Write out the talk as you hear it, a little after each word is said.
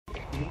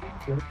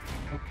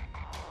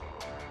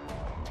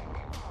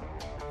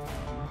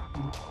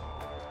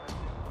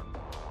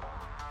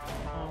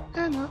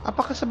Ayan na.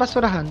 Apaka sa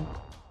basurahan.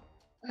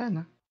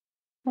 Ayan na.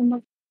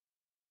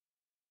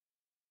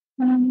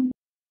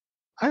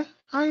 Ay,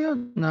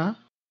 ayun na.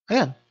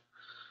 Ayan.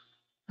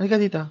 Halika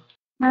dito.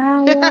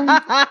 Meron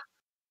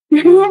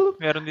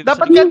dito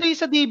Dapat ganito yung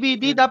sa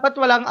DVD. Dapat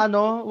walang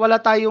wala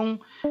tayong,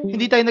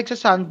 hindi tayo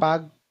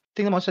nagsasandbag.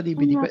 Tingnan mo sa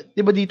DVD.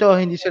 Di ba dito,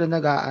 hindi sila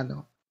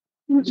nag-aano.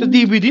 Sa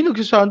DVD,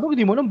 nagsasandbag.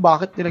 Hindi mo alam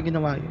bakit nila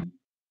ginawa yun.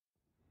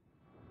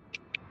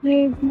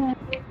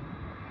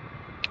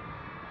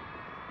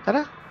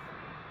 Tara.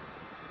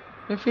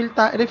 Refill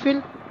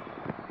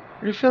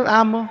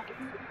ammo.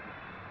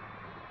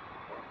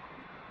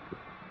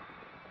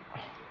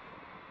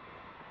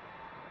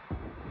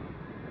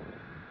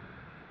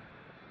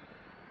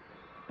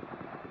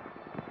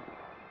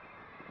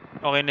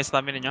 Okay na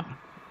stamina nyo?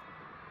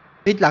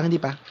 Wait lang, hindi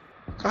pa.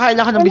 Kakain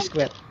lang ka ng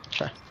biskwit.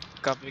 Sure.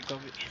 Copy.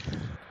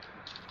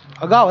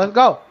 Oh, go, let's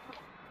go.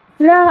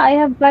 Wala, I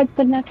have bad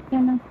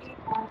connection.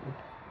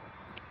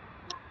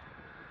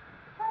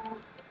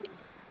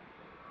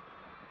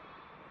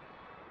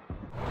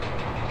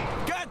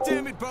 God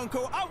damn it,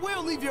 Bunko! I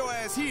will leave your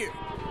ass here.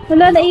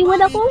 Wala,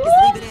 naiwan ako.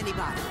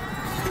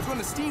 They're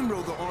gonna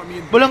steamroll the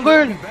army and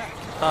Bulanggan.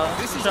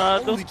 this is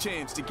our only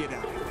chance to get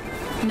out.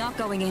 Not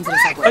going into the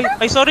subway.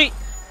 Ay, sorry!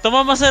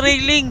 Tumama sa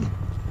railing!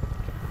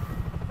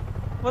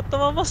 Ba't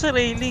tumama sa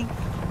railing?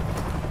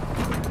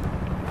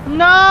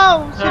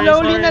 No!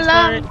 Slowly na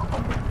lang!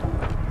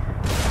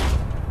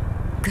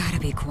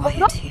 Gotta be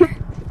quiet here.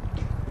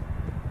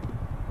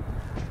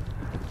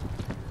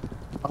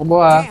 Takbo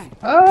ah.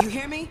 You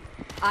hear me?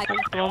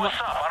 Tumama.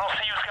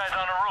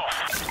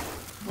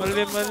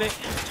 Mali.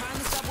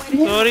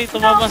 Sorry,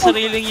 tumama sa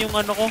railing yung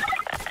ano ko.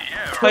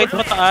 Kahit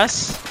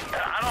mataas,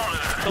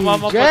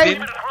 tumama pa din.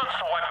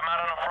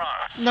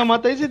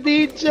 Namatay si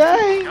DJ!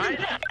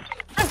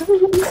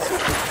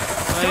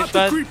 My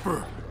bad.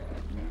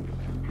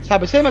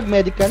 Sabi sa'yo,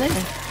 mag-medic ka na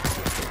eh.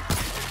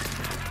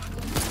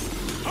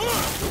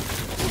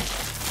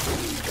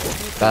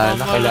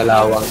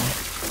 Nakilalawang.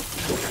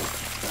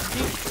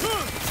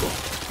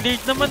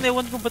 Late naman,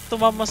 ewan ko ba't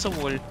tumama sa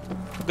wall.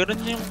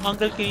 Ganun yung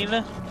angle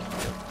kanina.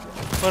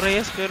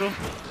 Parehas pero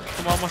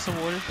tumama sa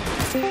wall.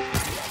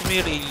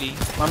 May railing.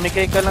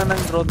 Mamigay ka lang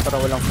ng drone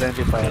para walang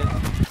friendly fire.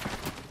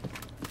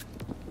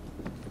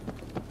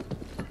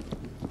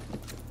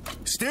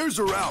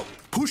 Stairs are out.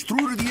 Push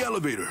through to the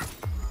elevator.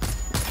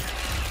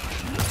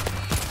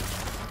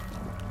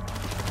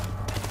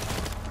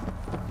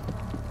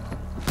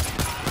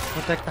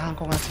 Protektahan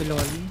ko nga si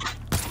Loli.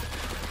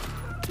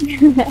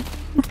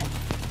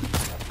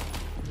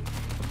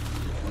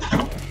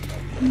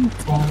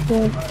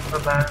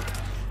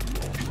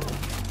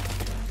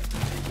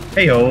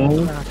 Heyo.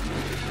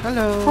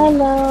 Hello.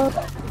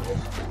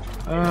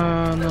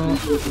 No.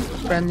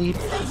 Friendly.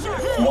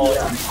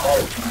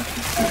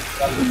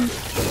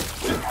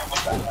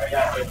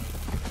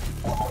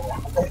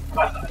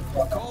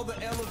 Call the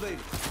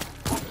elevator.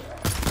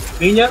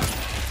 Ganyan.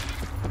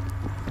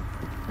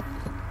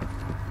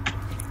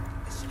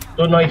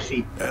 Too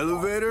noisy.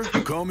 Elevator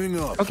coming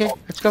up. Okay,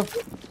 let's go.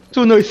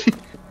 Too noisy.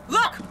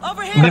 Look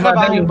over Hindi here.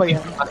 mother yung ba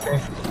yan? kasi.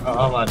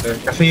 Oo, mother.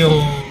 Kasi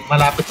yung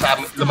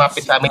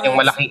lumapit sa amin yung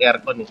malaking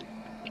aircon eh.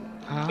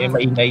 Eh,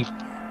 maingay.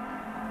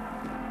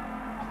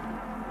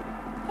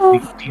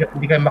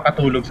 Hindi kayo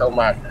makatulog sa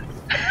umaga.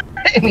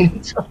 I mean,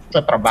 sa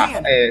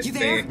trabaho. You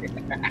there?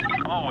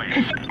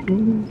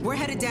 We're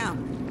headed down.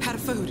 Out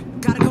of food.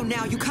 Gotta go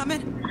now. You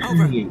coming?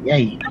 Over.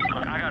 Yay.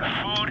 Look, I got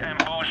food and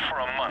booze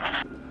for a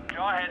month.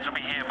 Jawheads will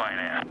be here by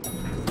then.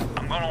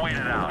 I'm gonna wait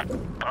it out,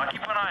 but I'll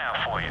keep an eye out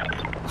for you.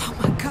 Oh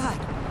my god.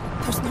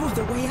 There's no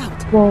other way out.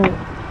 Wow.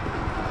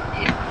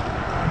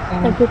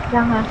 Saglit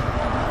lang ha.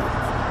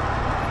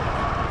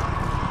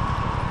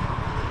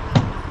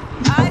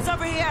 Eyes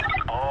over here.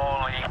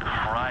 Holy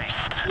Christ.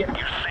 You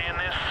seeing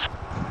this?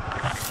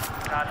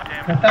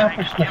 Goddamn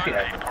Natapos na si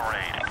Day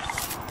parade.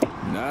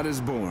 Not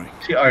as boring.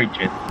 Si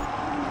Argent.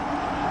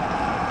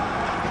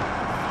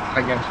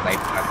 Kanyang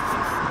sniper.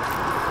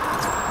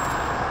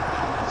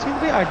 Sino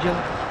ba yung Argel?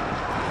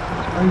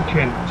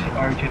 Si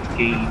Argent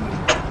Game.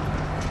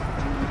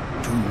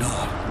 Do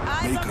not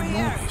make a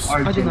noise.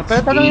 Argel na.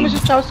 Pero tanongin mo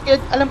si Chawskie.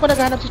 Alam ko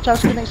naghanap si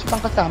Chawskie ng isa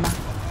pang kasama.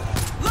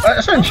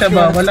 Saan siya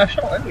ba? Wala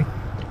siyang ano eh.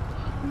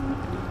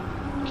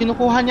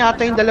 Kinukuha niya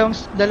ata yung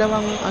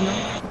dalawang ano.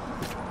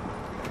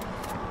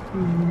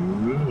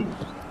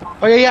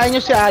 O yayaan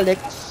niyo si Alex.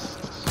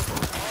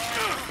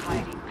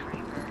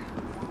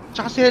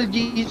 Tsaka si Hale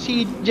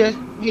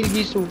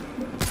Jisoo.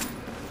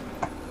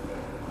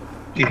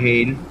 Si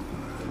Hale.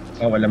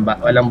 Oh,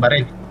 walang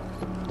baril.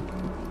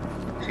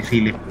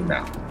 Sisilip ko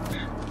na.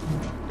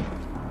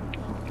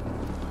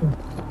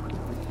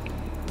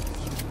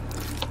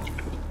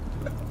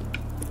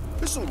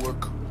 This'll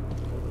work.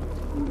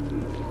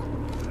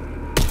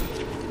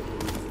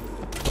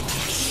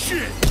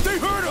 Shit! They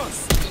heard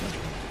us!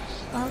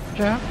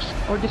 Jax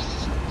or this.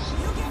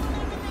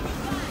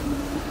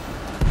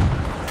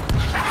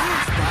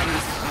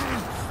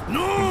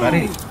 No!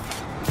 Baril.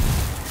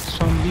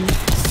 Zombie.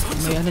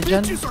 May ano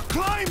dyan? Bitches are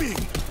climbing.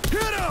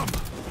 Hit 'em.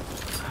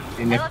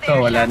 Sinip to,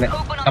 wala na.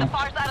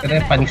 Pero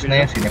yung panis na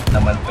yan, sinip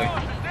naman to.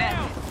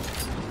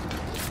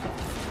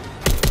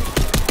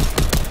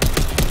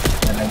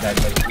 Wala nang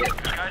gagawin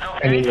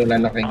yan. Wala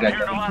na kayo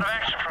gagawin.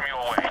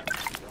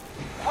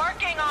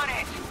 Working on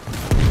it.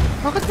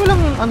 Bakit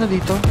walang ano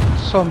dito?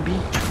 Zombie.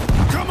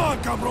 Come on,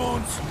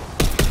 cabrons.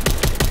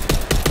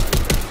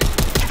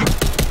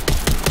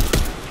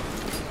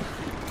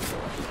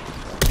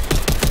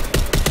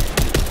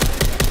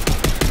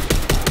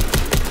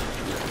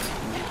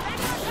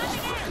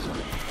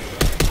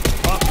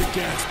 Pop the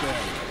gas bag.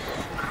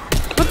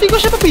 Ba't di ko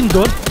siya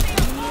papindot?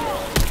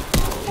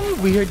 Ang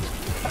weird.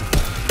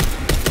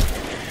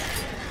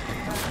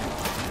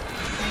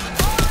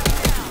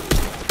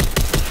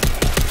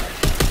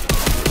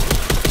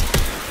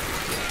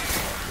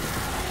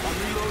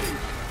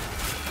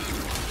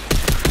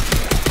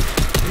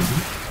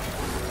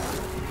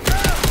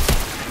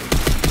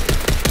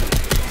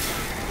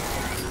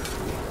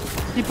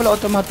 Hindi pala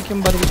automatic yung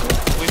baril ko.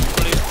 Wait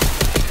pala yun.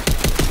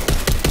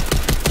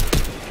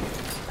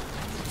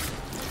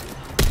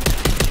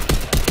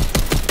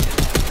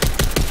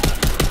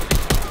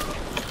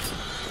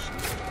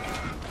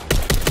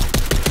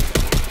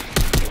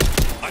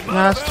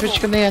 Na-switch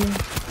ko na yan.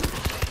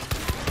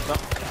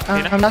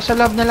 Nasa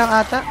lab na lang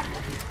ata.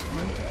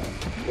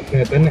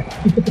 Ito na.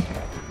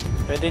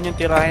 Pwede nyo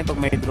tirahin pag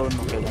may drone,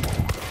 okay lang.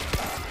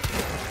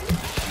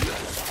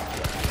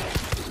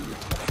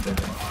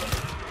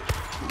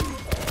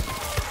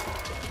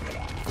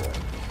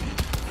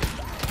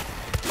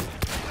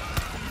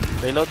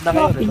 Reload na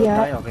kayo, reload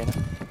na kayo, okay na.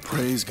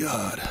 Praise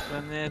God.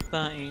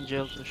 Planeta,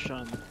 Angel to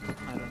Sean.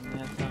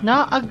 Planeta.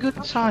 Na a good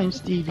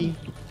science, TV.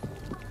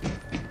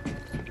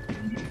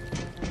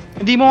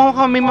 Hindi mo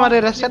kami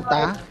marireset,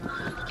 ah.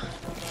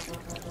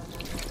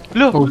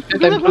 Lo,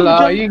 ginagawa mo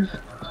dyan?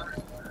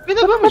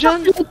 Ginagawa mo dyan?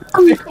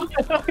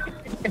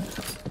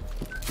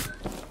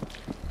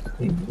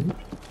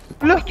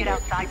 Lo,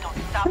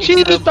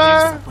 cheater!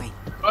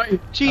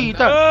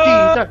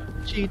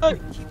 Cheater!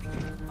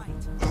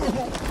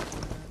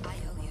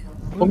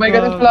 Oh my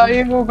god, ang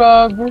flying mo,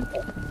 gago.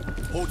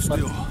 Hold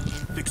still.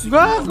 Fixing.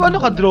 Gago, ano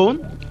ka, drone?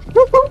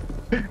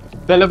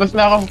 Lalabas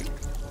na ako.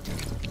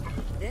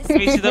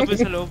 Crazy double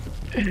sa loob.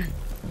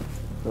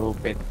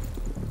 Stupid.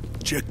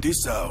 Check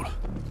this out.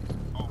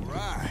 All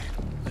right.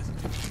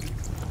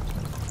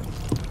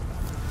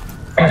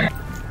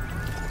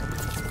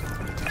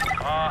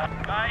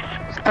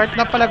 Guys, Start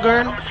na pala,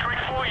 girl.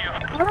 straight for you.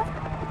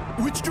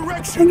 Which Ang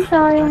direction?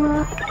 sayang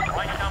nga.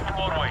 Right down the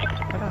roadway.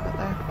 Tara,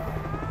 tayo.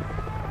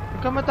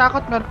 Huwag ka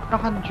matakot, meron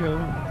kang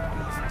drone.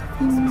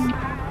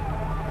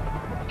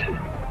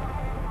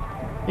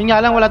 Yun nga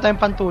lang, wala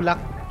tayong pantulak.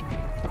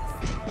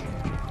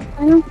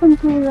 Anong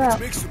pantula?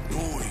 Make some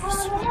noise.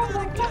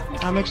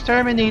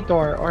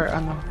 Exterminator or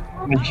ano.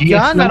 May GS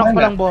Yan, na meron ko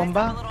nga. lang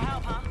bomba.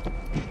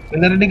 May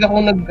narinig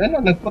akong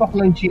nag-proc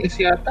ng GS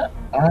yata.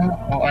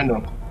 O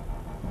ano.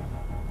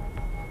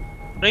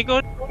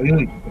 Record.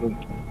 Ayun.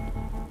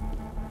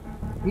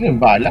 Ano yung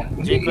bala?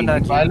 Jake ko na,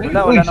 Jake. Bala. Wala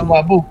Uy, nang-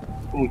 sumabog.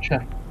 Pucha.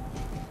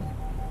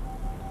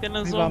 Yan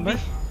ang May bomba? zombie.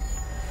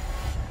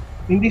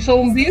 Hindi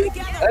zombie yun.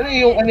 Ano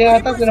yung ano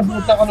yata,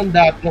 pinabuta ko ng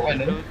dot nung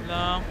ano, Load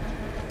lang.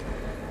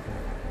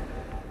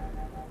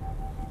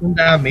 yung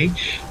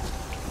damage.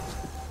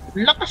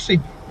 Lakas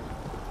eh.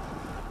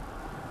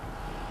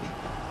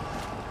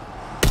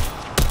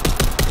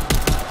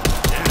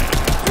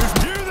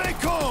 Here they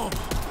come.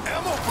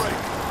 Ammo break.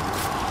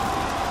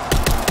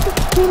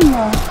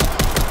 Sino?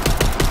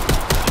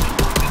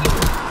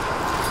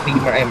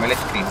 Streamer ay mali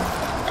streamer.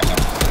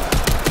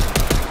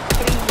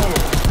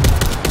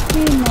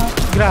 Sino?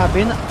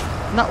 Grabe,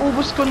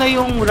 naubos ko na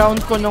yung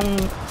round ko nung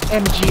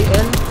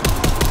MGL.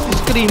 Si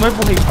Screamer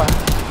buhay pa.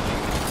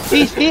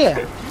 Tasty eh.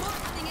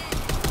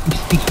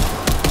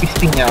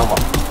 Pisting niya ako.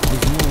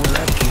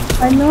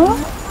 Ano?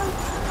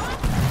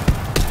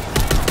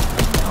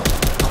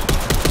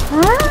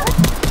 Ha?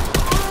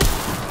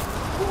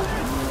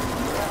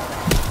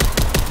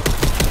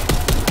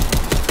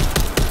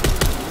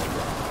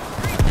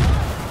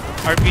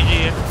 RPG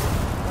eh.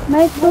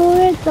 May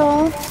turret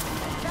oh.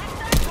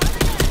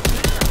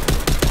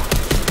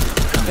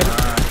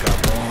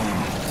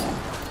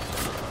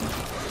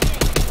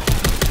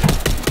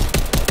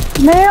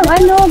 Merong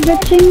ano,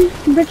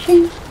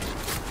 breaching.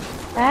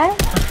 Ha?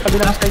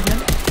 Kabilang side niya.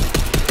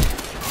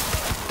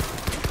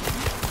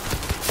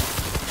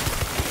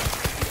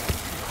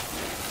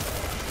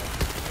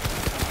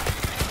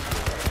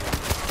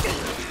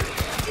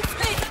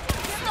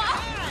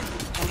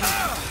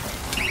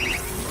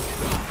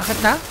 Bakit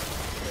na?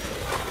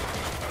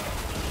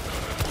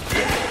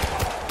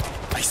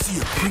 I see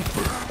a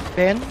creeper.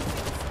 Ben?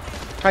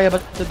 Kaya ba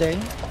today?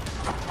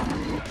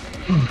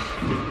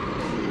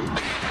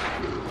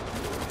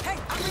 Hey,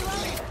 I'm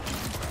reloading.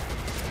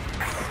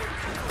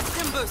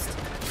 Stim boost.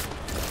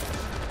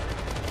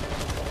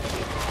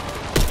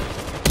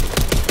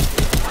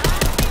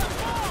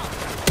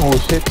 Oh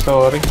shit,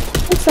 sorry.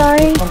 I'm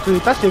sorry. Ang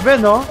kita si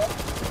Ben, no?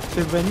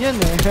 7 yun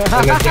eh.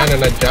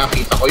 Nanadya.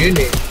 Kita ko yun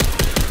eh.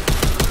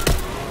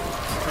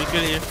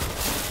 Clear.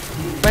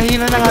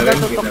 Mahina na nga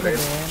tutok ko din.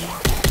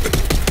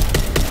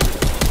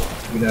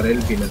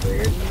 Binarel.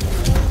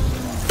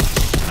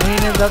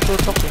 Mahina na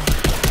tutok eh.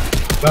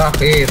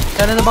 Bakit?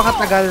 Sana na ba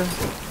katagal?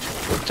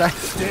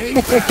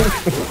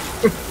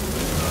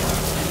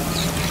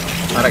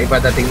 Para iba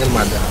dating ng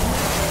mada.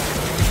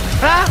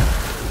 Ha?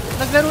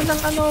 Naglaro ng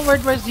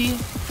World War Z.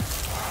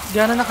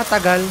 Gano'n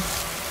nakatagal.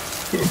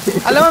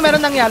 Alam mo,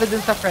 meron nangyari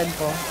dun sa friend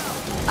ko.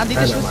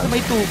 Andito siya sa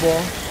may tubo.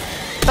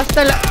 Tapos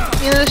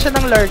inala siya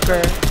ng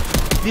lurker.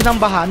 Di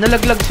nang baha.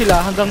 Nalaglag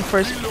sila hanggang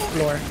first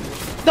floor.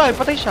 Dahil,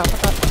 patay siya.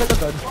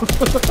 Patay.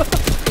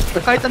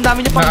 Kahit ang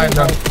dami niya pang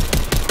buhay.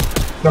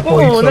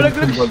 Oo,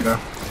 nalaglag siya.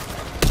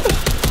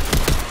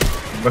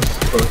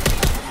 Basta.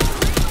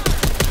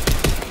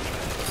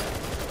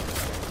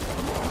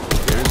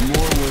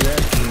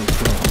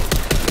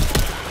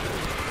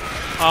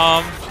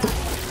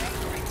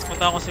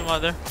 Punta ako si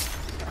Mother.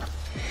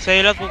 Sa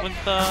ilat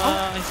pupunta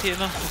si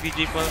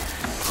DJ pa.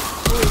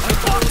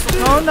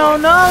 No,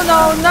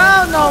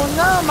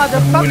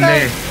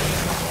 motherfucker!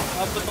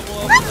 Abot ako.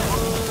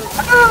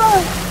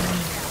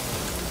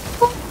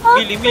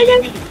 Mili.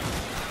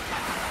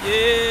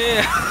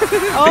 Yeah!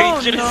 Oh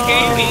Dangerous no!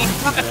 gaming!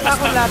 Bakit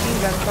ako laging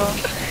ganito?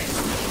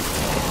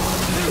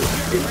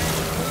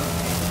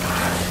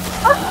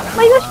 Oh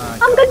my gosh!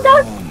 Ang ganda!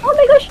 Oh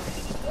my gosh!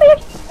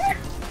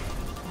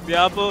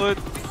 Biabot!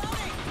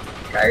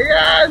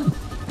 Ayan!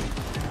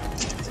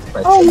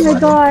 Oh my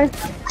gosh!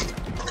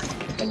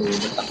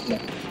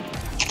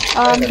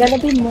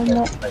 Galabin mo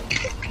mo.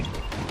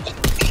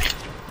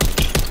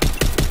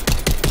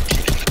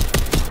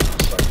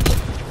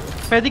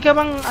 Pwede ka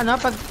bang,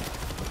 pag...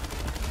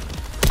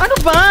 Ano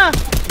ba?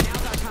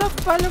 Stop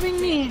following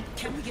me.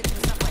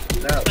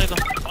 Ito.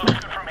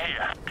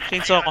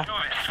 Chainsaw ko.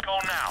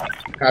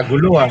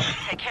 Kagulo ah.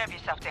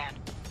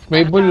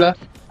 May bull ah.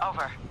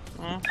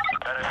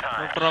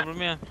 No problem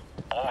yan.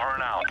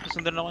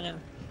 Susundan ako niyan.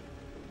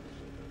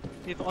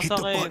 Dito ka sa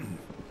akin.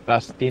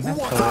 Rusty na,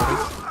 sorry.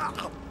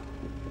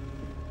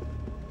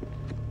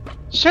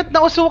 Shit,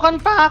 nausukan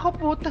pa ako,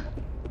 puta.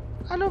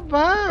 Ano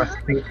ba?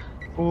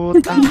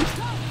 Puta.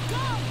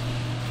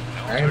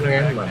 Ayun na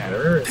yan,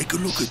 mother.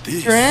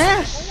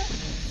 Stress!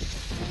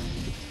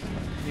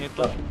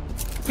 Dito.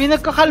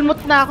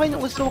 Pinagkakalmot na ako,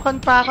 inuusukan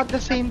pa ako at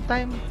the same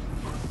time.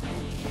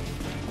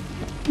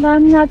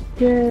 I'm not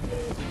good.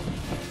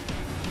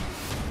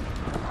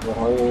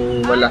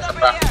 Mukhang wala sa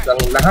practice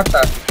ng lahat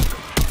ah.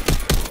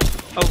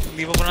 Oh,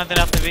 hindi pa po natin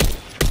activate.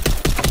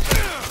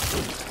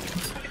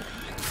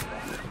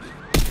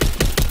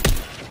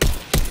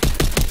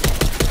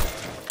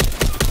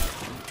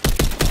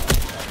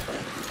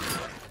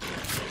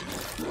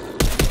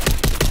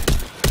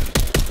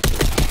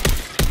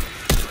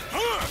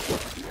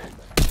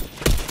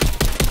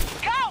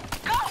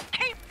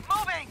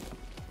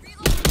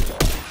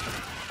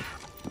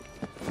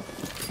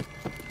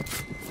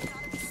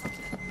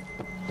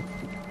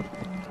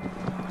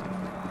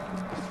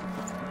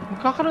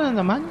 Magkakaroon na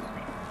naman?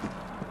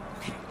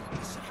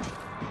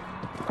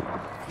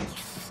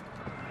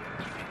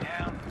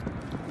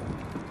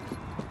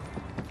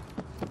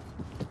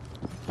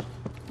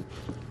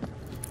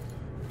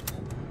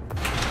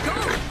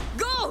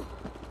 Go!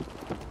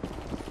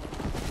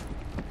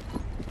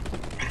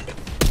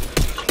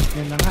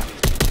 Yan na nga.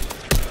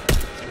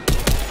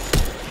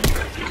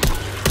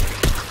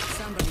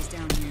 Somebody's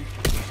down here.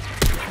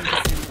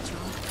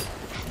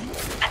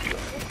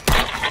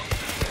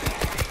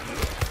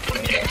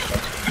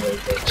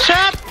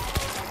 Shut!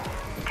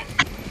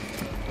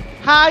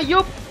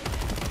 Hayop!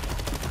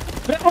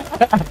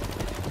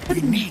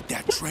 We need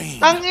that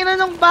train. Ang ina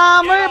ng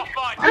bomber!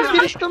 Ang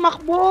bilis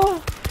tumakbo!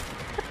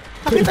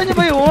 Nakita niyo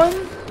ba yun?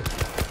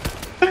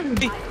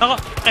 Ako,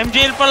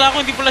 MJL pala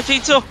ako, hindi pala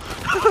chainsaw.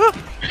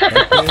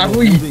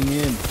 Aroy!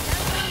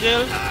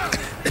 Jail.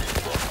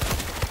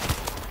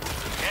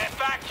 Get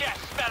back, you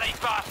smelly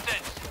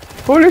bastards!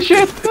 Holy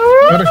shit!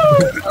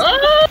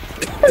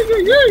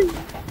 Ay!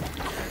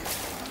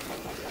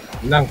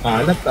 Lang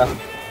kalat ah.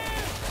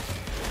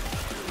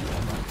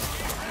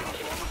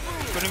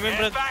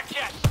 Remember, Get back,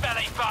 you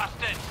smelly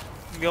bastards!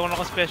 hindi ako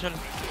naka-special.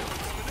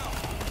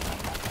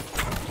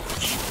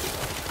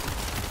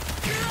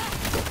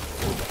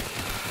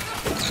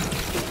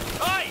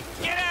 Hey,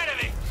 get out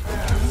of it!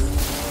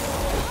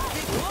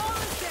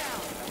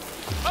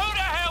 Who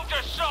the hell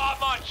just shot at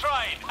my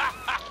train?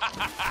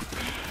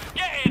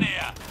 Get in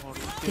here!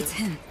 It's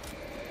him.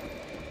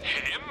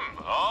 Him?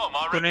 Oh,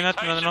 my Tunay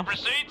natin reputation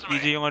precedes me.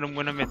 DJ yung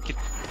muna medkit.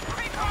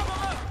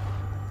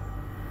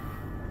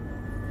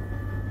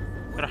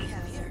 Tara.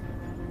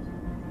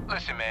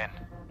 Listen, man.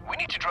 We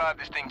need to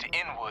drive this thing to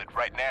Inwood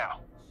right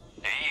now.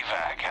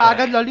 Evac.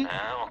 Agad, Loli.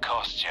 That'll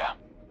cost you.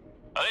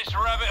 This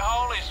rabbit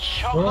hole is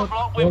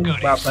chock-a-block with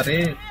goodies.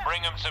 Paparin.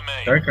 Bring them to me.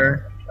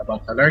 Lurker.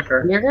 About sa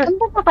lurker. Saan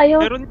ba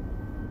kayo? Meron,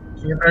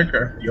 Yung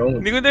lurker. Yung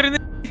hindi ko na rin.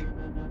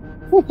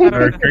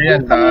 lurker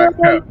yan.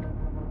 Lurker.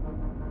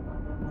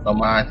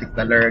 automatic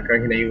na lurker,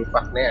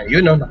 hinayupak na yan.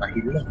 Yun o,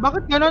 nakahil na.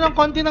 Bakit gano'n ang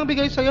konti nang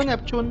bigay sa'yo,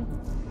 Neptune?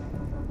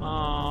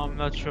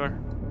 Not sure.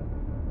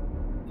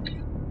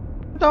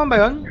 Tama ba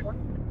yun?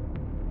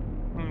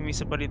 May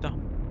isa pa dito.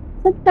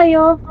 Saan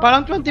tayo?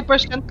 Parang 20%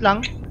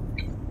 lang.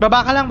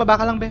 Baba ka lang,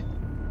 be.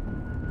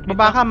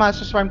 Baba ka,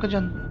 masaswarm ka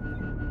dyan.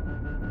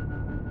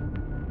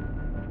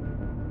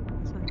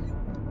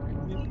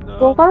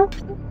 Buka?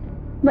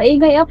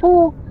 Maingay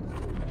ako.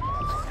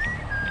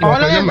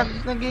 Wala yan,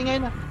 nag-iingay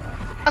na.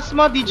 As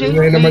mo, DJ,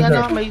 Ingay naman may,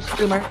 siya. may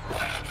streamer.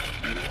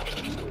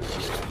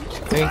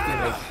 Thank you,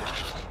 mate.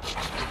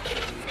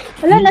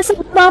 Wala, nasa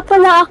baba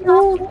pala ako.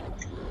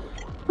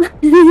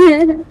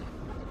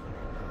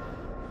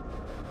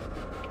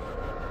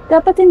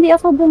 Dapat hindi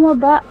ako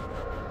bumaba.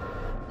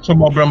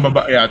 Sumobrang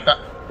baba yata.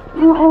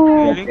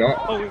 Oo. Healing? Yeah.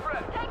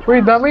 Oh, Uy,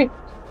 dami!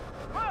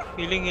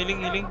 healing.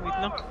 Wait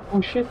lang.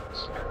 Oh shit.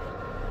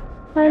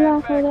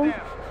 Kala.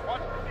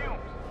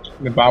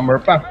 May bomber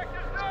pa.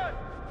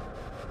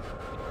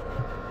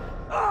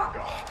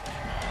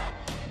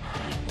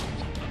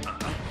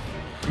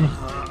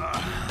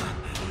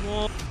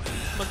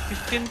 Mag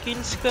 15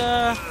 kills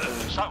ka.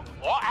 So,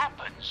 what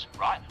happens,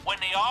 right, when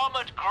the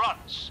armored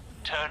grunts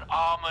turn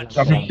armored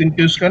Sa 15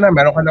 kills ka na,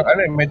 meron ka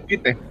ng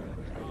medkit eh.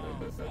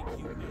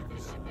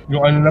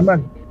 Yung ano naman.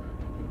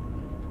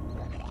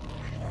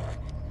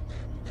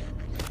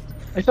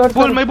 Ay, sorry,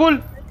 Bull, sorry. may bull!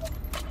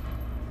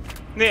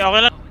 Hindi,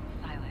 okay lang.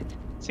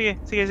 Sige.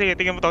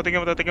 Tingnan mo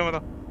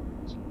to.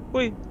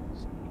 Uy.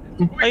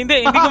 Ay,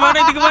 hindi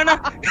gumana.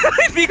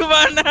 Hindi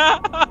gumana.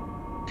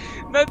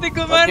 Dati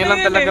gumana Huwag lang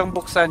yan talagang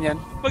buksan yan.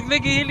 Pag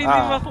nag-heal, hindi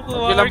Ah, makukuha.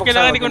 huwag nilang Or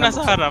kailangan buksan, ko huwag nasa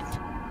nilang harap.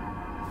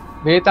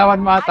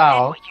 Bitawan mo ata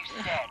ako.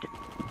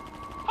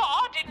 But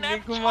I didn't Hindi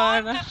have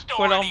gumana. time to store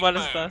Wala any akong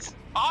balas food. taas.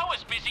 I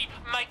was busy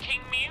making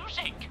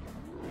music.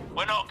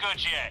 We're not good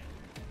yet.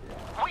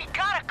 We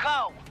gotta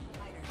go.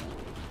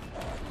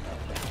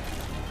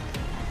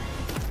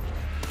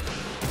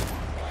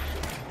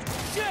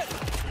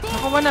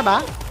 Nakuha na ba?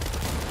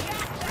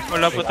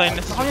 Wala pa tayo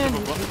nasa Ako yan.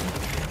 baba.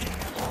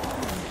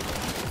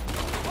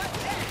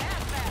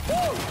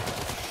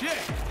 Shit!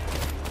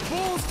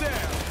 Bulls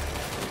down!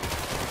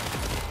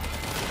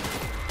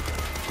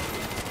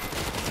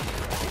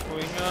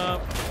 Going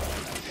up.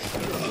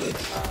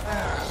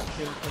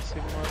 Kill pa si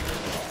Mother.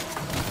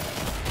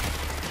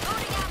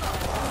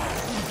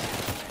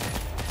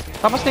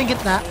 Tapos na yung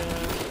gitna.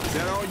 Is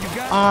that all you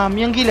got?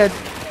 Yung gilid.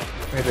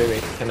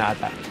 Wait. Ito na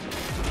ata.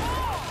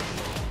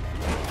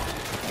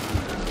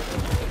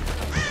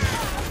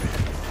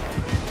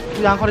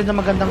 Kailangan ko rin ng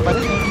magandang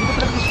baril. Hindi ko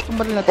talaga gusto itong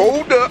baril natin.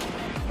 Hold up!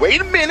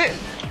 Wait a minute!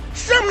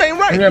 Something ain't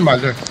right! Ano yan,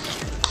 mother?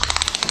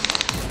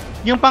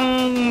 Yung pang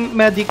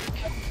medic.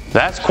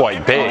 That's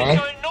quite big.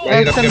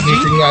 Mahirap SMG?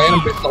 gamitin nga yan,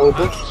 ang best na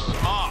ubos.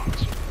 Smart.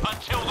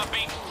 Until the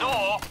big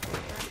Thor.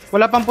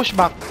 Wala pang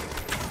pushback.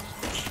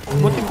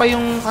 Buti pa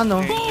yung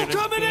ano.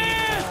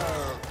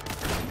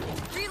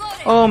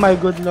 Oh my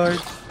good lord.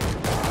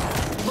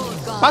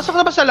 Pasok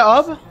na ba sa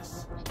loob?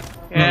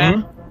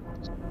 Yeah.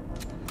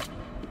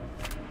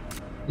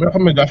 Meron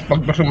kami dash pag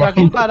Laging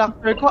basumahon.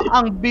 character ko,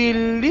 ang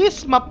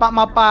bilis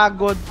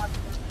mapagod.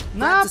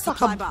 Grab the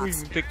supply Napaka...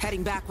 box.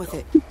 Heading back with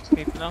it.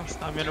 Wait lang,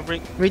 stamina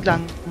break. Wait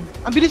lang.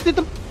 Ang bilis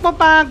dito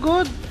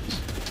mapagod.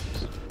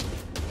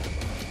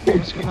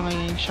 Gusto ko na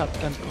ngayon yung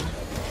shotgun ko.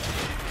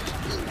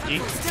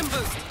 Stim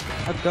boost.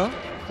 Let's go.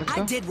 I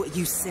did what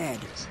you said.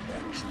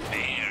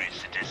 Fear is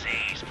the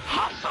disease.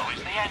 Hustle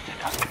is the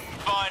antidote.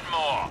 Find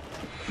more.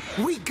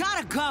 We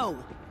gotta go.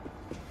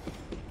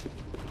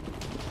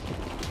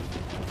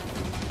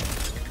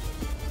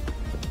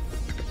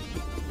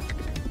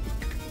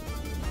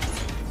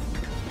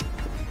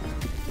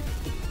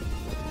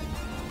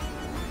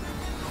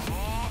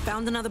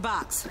 Found another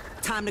box.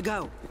 Time to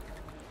go.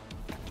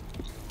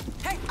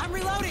 Hey, I'm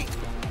reloading.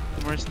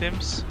 More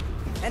stims.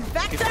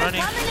 Infector Keep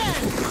running. coming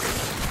in.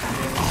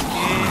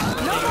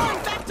 No more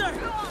infector.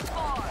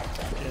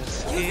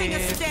 Just Using a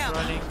keep stem.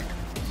 running.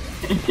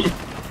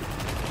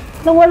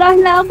 Nawala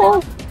na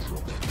ako.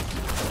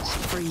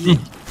 For you.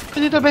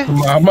 Dito be.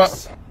 Sumama.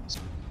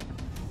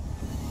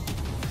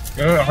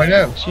 Ganun, ako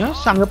yan. Gusto nyo?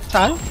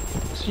 Sanggapsal?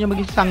 Gusto nyo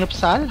maging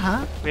sanggapsal,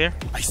 ha? Clear?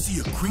 I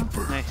see a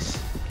creeper. Nice.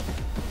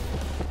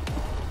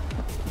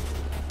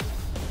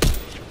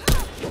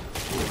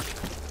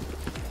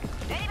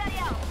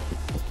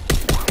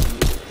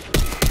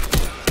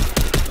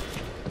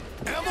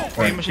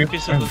 Ay, machine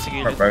pistol doon sa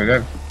gilid.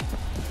 Papagal.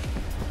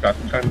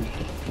 Shotgun.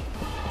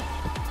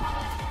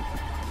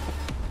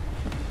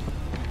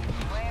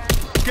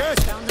 Gas,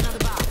 Found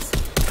another box.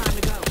 Time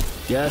to go.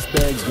 gas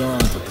bag's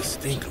gone, but the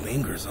stink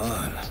lingers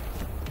on.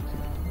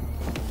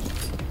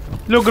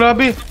 Lo,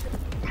 grabe.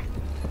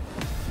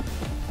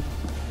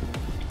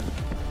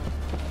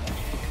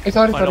 Ay,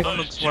 sorry. Paano ko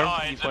nag-swarm?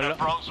 Hindi Giants in pala. the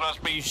Bronx must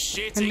be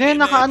shitting Hindi, in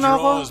naka-ano their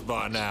ako. drawers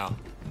by now.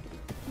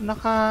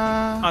 Naka...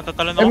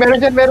 Tatalon Ay,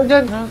 ako. meron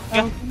dyan.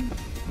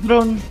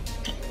 Drone.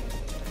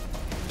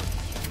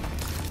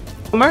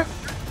 Bomber?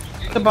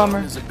 The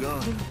bomber. There's a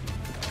gun.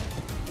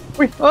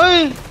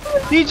 Uy!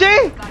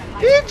 DJ!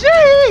 DJ!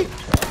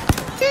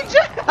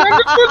 Ninja!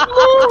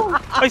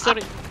 Ay,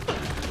 sorry.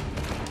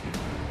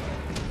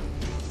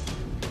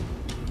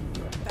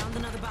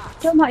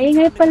 So,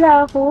 maingay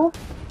pala ako.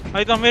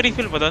 Ay, ito, may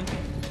refill ba doon?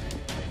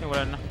 Ay,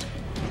 wala na.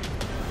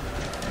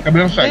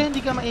 Kabilang Hindi, side.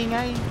 hindi ka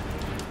maingay.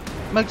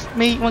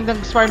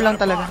 Mag-swarm lang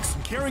talaga.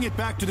 Carrying it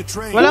back to the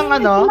train. Walang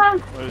ano.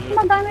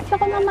 Magamit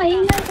ako na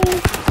maingay eh.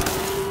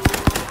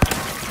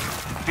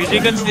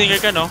 DJ gun stinger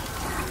ka, no?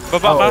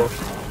 Baba ka.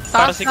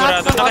 Para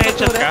sigurado.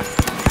 Naka-headshot ka?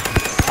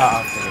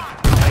 Okay.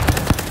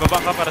 Baba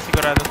ka para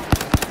sigurado.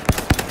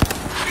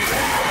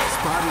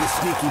 Spotted a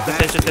sneaky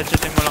bastard.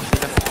 Headshotin mo lang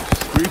sila.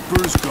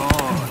 Creeper's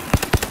gone.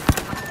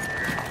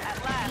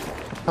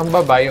 Ang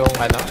baba yung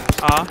ano?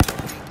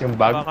 Yung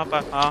bug? Baba ka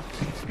pa.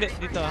 Hindi,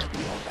 dito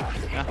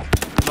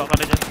baba ka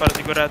na dyan para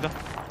sigurado.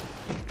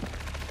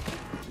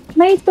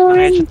 May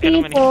turret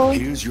dito.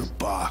 Here's your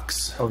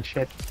box. Oh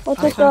shit.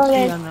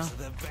 Auto-turret.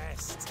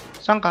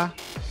 Saan ka?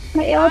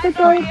 May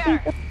auto-turret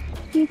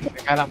dito.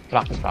 Teka lang,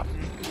 truck.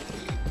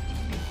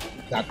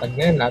 Latag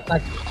na yan,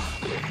 latag.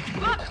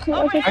 May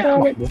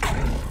auto-turret.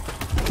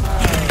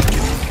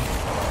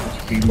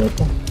 Sino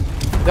to?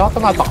 Hindi ako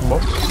tumatakbo.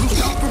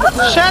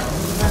 Shit!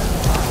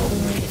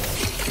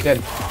 Yan.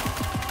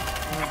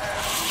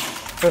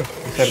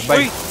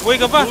 Survive. Uy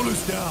ka pa!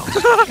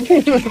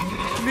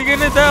 Hindi ka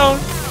na down.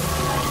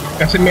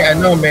 Kasi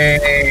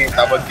may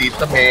tawag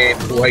dito, may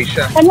buhay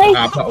siya.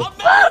 Haba, oh.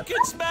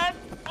 Americans, man,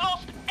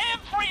 off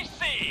every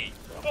sea.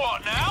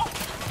 What now?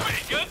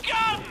 Pretty good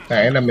gun.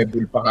 Kaya na, may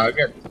bull pa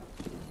kagad.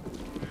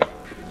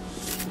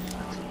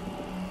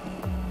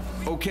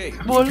 Okay,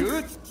 Bull.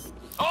 good?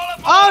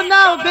 Oh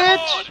no,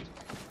 bitch!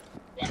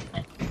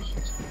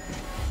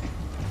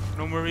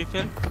 No more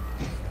refill?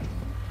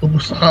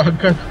 Ubus na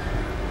kagad.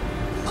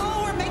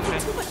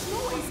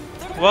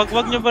 Wag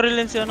nyo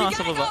barilin si ano sa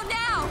baba.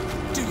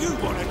 Do you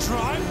wanna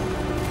try?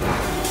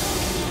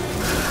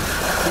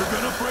 You're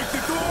gonna break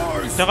the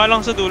doors. Tsaka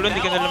lang sa dulo,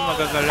 hindi ka nalang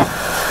magagala.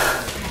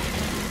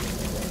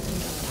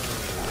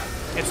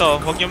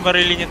 Ito, wag nyo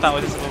barilin yung tao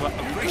sa baba.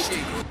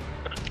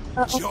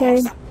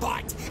 Okay.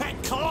 Bite and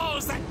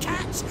claws that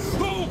catch.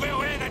 Who'll be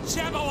wearing the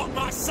jabber on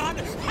my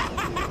son?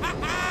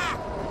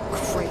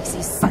 Crazy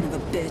son of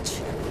a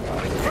bitch.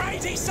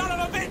 Crazy son of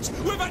a bitch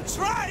with a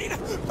train.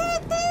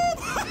 Boop, boop.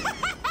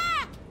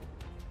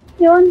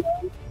 Yun.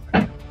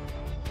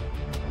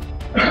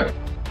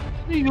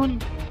 Ano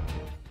yun?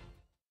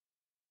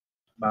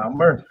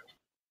 Bummer.